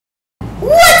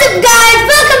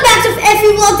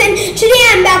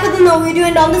no video,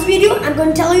 and on this video I'm going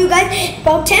to tell you guys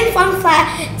about 10 fun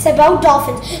facts about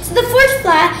dolphins. So the first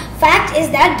fact is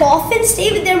that dolphins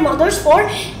stay with their mothers for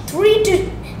 3 to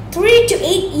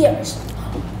 8 years.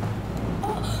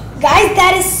 Guys,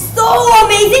 that is so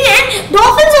amazing. And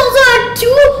dolphins also have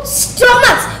 2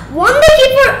 stomachs. One they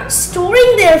keep for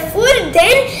storing their food,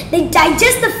 then they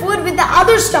digest the food with the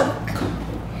other stomach.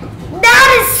 That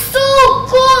is so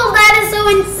cool. That is so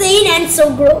insane and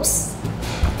so gross.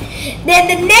 Then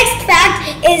the next fact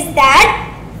is that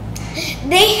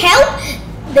they help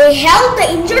the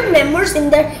injured members in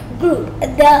their group.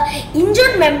 The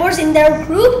injured members in their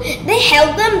group, they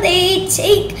help them. They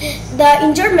take the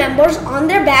injured members on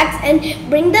their backs and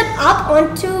bring them up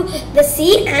onto the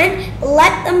sea and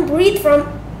let them breathe from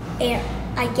air.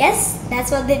 I guess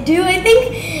that's what they do, I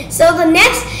think. So the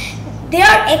next, they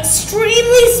are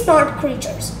extremely smart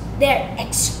creatures. They're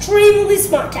extremely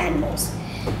smart animals.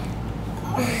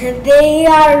 They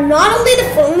are not only the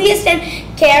friendliest and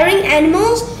caring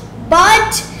animals,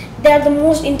 but they're the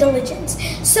most intelligent.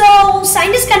 So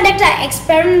scientists conduct an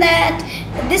experiment that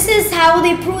this is how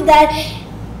they prove that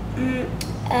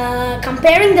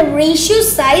comparing the ratio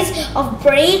size of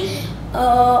brain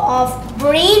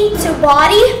to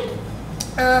body,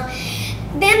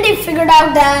 then they figured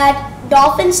out that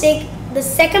dolphins take the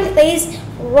second place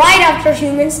right after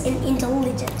humans in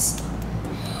intelligence.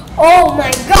 Oh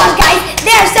my god, guys,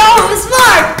 they're so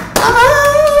smart!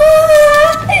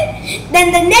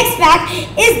 Then the next fact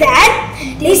is that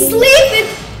they sleep with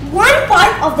one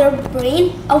part of their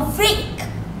brain awake.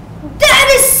 That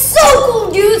is so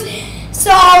cool, dudes!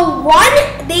 So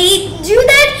one, they do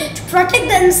that to protect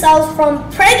themselves from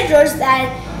predators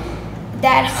that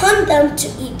hunt them to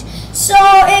eat. So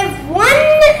if one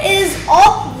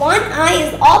eye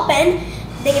is open,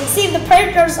 they can see if the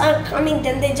predators are coming,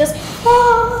 then they just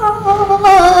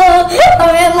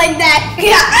like that.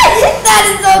 Yeah, that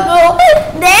is so cool.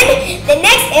 Then the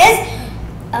next is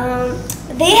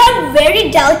they have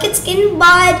very delicate skin,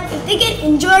 but if they get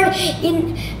injured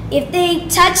if they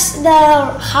touch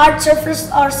the hard surface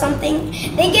or something,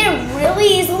 they get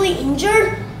really easily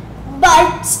injured,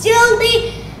 but still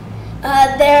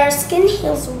their skin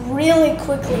heals really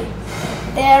quickly.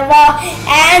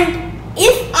 And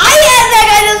if I had that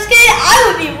kind of skin, I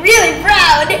would be really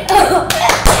proud.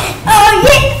 Oh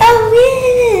yeah.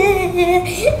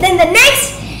 Then the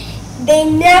next, they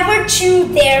never chew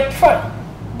their prey.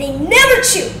 They never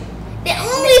chew. They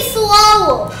only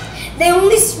swallow. They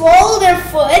only swallow their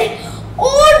food,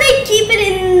 or they keep it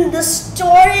in the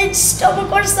storage stomach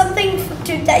or something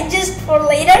to digest for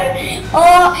later.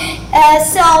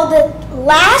 So the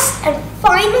last and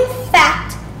final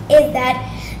fact is that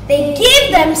they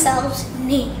give themselves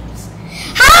names.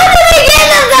 How do they give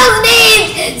themselves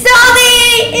names? So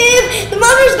if the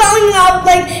mother's calling out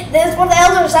like this, for the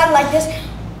elder son like this.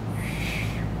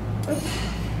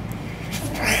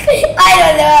 I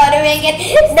don't know how to make it.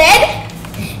 Then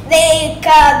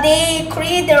they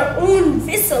create their own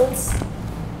whistles.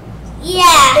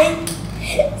 Yeah.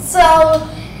 So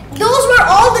those were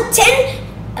all the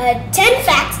 10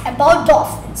 facts about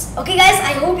dolphins. Okay guys,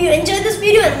 I hope you enjoyed this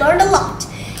video and learned a lot.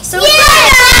 So bye!